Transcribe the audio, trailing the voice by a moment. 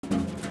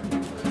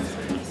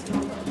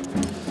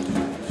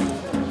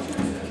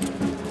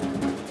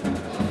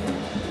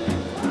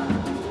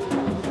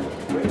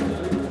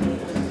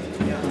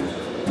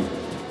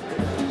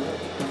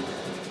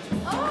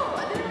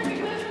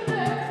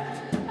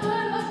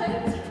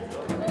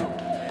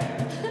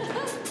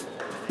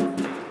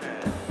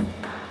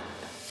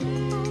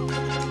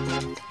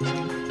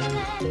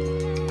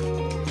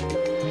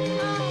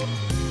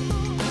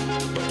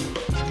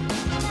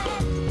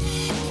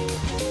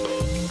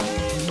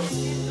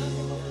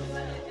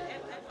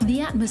The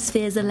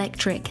atmosphere's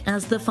electric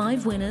as the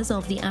 5 winners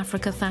of the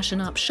Africa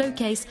Fashion Up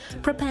Showcase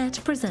prepare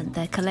to present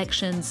their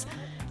collections.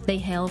 They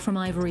hail from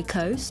Ivory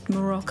Coast,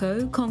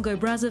 Morocco,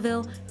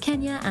 Congo-Brazzaville,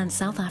 Kenya and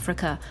South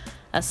Africa.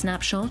 A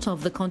snapshot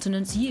of the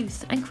continent's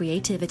youth and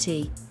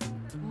creativity.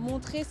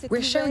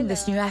 We're showing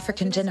this new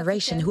African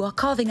generation who are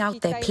carving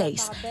out their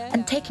place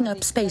and taking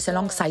up space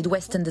alongside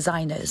Western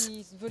designers.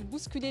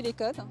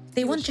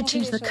 They want to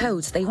change the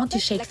codes, they want to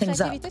shake things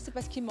up.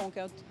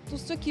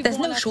 There's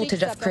no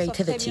shortage of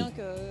creativity.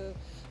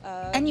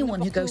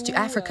 Anyone who goes to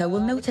Africa will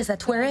notice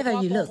that wherever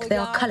you look, there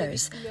are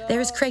colors,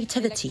 there is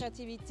creativity.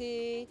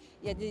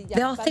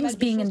 There are things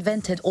being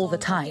invented all the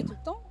time.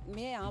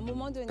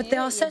 But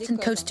there are certain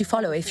codes to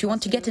follow if you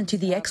want to get into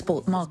the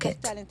export market.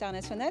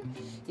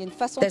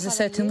 There's a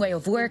certain way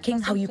of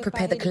working, how you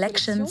prepare the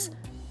collections.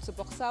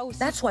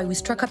 That's why we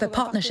struck up a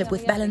partnership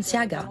with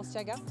Balenciaga.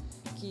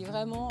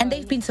 And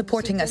they've been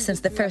supporting us since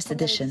the first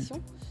edition.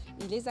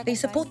 They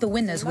support the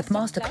winners with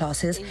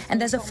masterclasses, and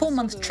there's a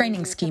 4-month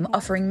training scheme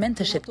offering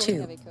mentorship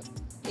too.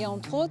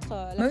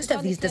 Most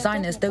of these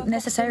designers don't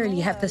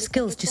necessarily have the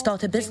skills to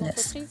start a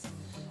business.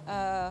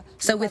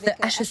 So with the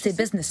HEC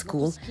Business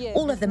School,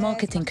 all of the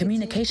marketing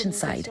communication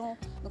side,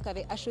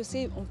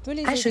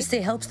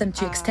 HEC helps them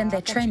to extend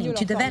their training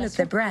to develop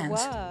their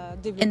brands,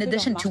 in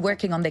addition to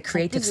working on their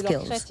creative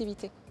skills.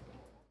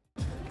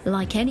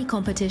 Like any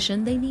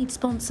competition, they need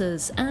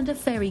sponsors and a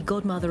fairy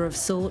godmother of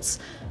sorts.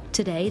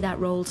 Today, that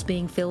role's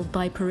being filled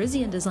by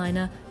Parisian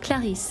designer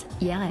Clarisse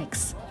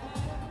Hierrex.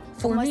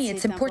 For me,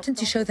 it's important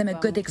to show them a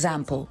good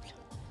example.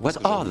 What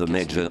are the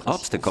major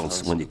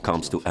obstacles when it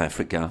comes to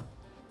Africa?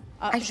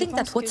 I think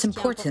that what's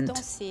important,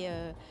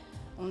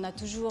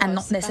 and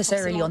not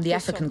necessarily on the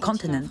African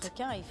continent,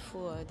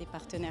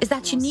 is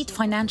that you need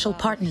financial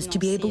partners to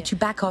be able to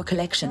back our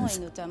collections,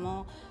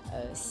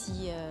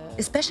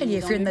 especially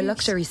if you're in the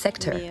luxury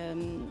sector.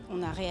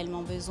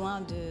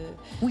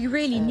 We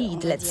really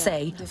need, let's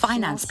say,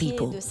 finance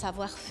people,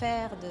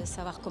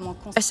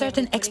 a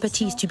certain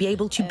expertise to be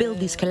able to build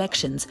these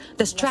collections,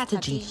 the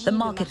strategy, the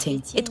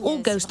marketing, it all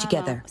goes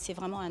together.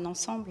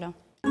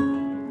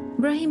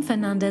 Brahim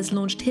Fernandez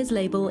launched his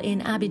label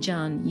in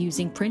Abidjan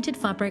using printed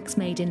fabrics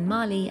made in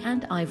Mali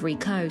and Ivory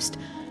Coast.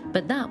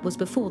 But that was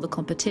before the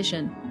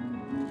competition.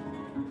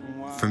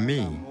 For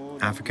me,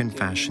 African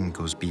fashion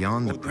goes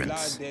beyond the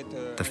prints,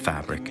 the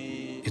fabric.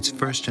 It's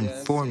first and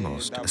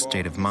foremost a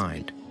state of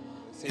mind.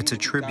 It's a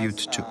tribute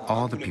to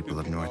all the people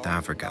of North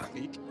Africa,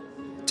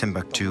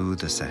 Timbuktu,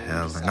 the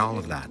Sahel, and all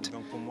of that.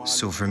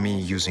 So for me,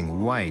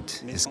 using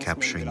white is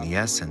capturing the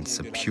essence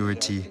of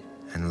purity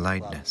and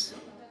lightness.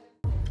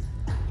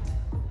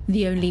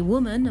 The only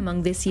woman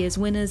among this year's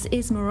winners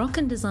is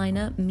Moroccan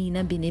designer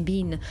Mina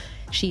Binebine.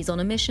 She's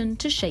on a mission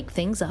to shake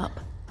things up.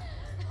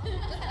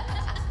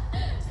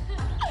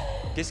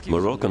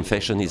 Moroccan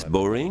fashion is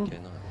boring?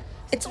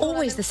 It's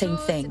always the same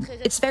thing.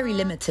 It's very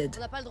limited.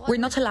 We're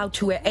not allowed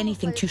to wear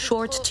anything too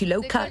short, too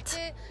low cut.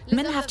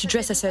 Men have to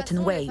dress a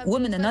certain way,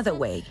 women another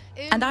way.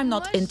 And I'm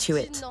not into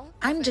it.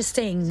 I'm just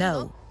saying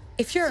no.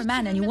 If you're a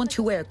man and you want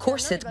to wear a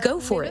corset, go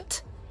for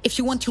it. If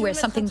you want to wear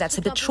something that's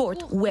a bit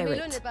short, wear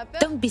it.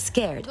 Don't be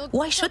scared.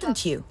 Why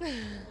shouldn't you?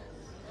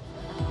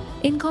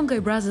 In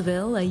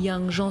Congo-Brazzaville, a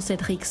young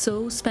Jean-Cédric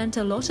So spent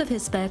a lot of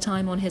his spare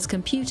time on his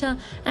computer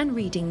and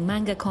reading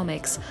manga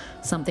comics,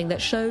 something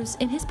that shows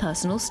in his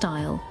personal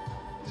style.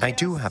 I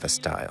do have a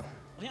style.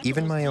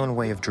 Even my own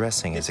way of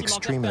dressing is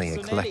extremely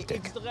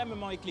eclectic.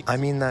 I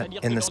mean that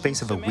in the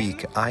space of a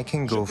week, I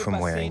can go from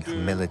wearing a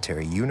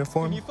military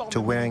uniform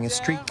to wearing a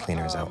street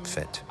cleaner's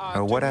outfit,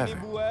 or whatever.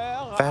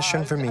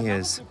 Fashion for me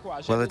is,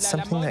 well, it's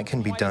something that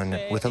can be done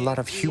with a lot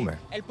of humor.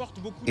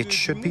 It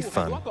should be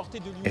fun.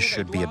 It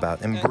should be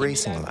about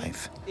embracing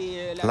life.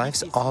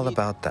 Life's all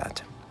about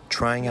that,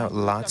 trying out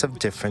lots of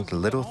different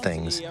little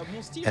things,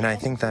 and I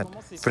think that,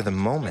 for the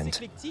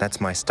moment,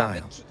 that's my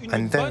style.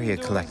 I'm very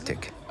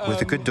eclectic,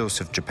 with a good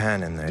dose of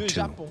Japan in there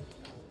too.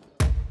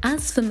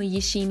 As for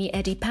Muyishimi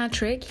Eddie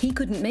Patrick, he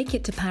couldn't make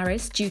it to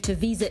Paris due to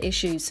visa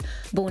issues.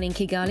 Born in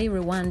Kigali,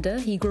 Rwanda,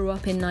 he grew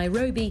up in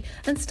Nairobi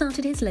and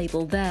started his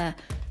label there.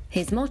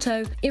 His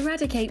motto,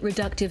 eradicate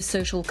reductive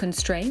social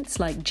constraints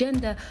like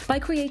gender by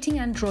creating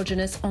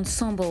androgynous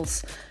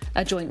ensembles.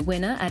 A joint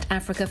winner at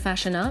Africa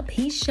Fashion Up,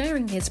 he's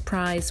sharing his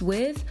prize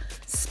with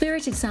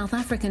spirited South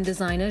African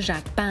designer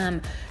Jacques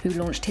Bam, who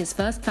launched his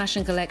first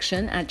fashion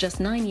collection at just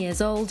 9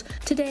 years old.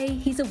 Today,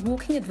 he's a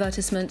walking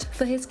advertisement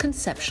for his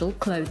conceptual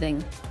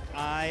clothing.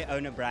 I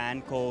own a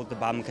brand called the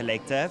Bam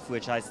Collective,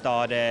 which I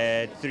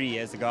started 3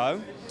 years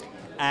ago.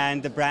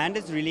 And the brand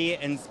is really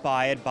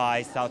inspired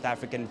by South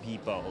African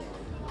people.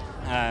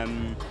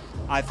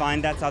 I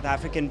find that South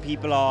African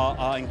people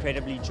are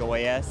incredibly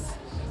joyous.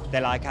 They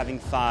like having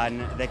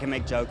fun. They can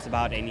make jokes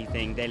about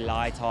anything. They're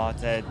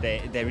light-hearted.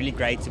 They're really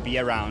great to be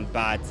around.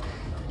 But,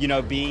 you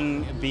know,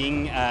 being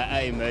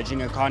an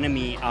emerging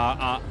economy,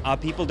 our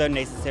people don't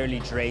necessarily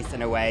dress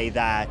in a way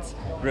that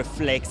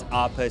reflects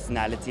our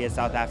personality as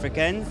South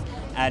Africans.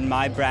 And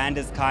my brand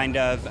is kind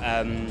of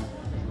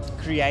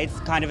creates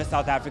kind of a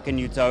South African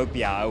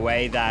utopia, a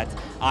way that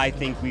I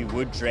think we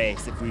would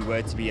dress if we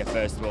were to be a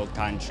first world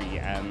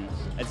country.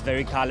 It's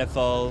very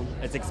colorful,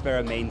 it's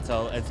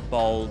experimental, it's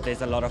bold,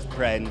 there's a lot of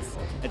prints,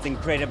 it's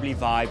incredibly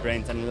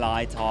vibrant and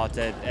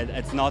light-hearted.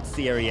 It's not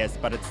serious,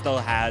 but it still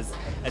has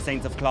a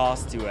sense of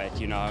class to it,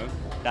 you know.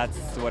 That's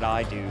what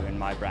I do in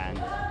my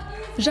brand.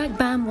 Jacques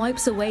Bam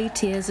wipes away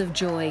tears of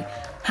joy,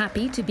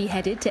 happy to be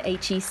headed to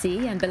HEC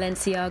and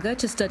Balenciaga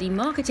to study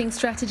marketing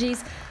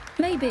strategies.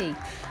 Maybe,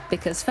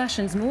 because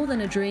fashion's more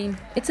than a dream,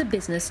 it's a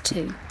business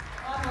too.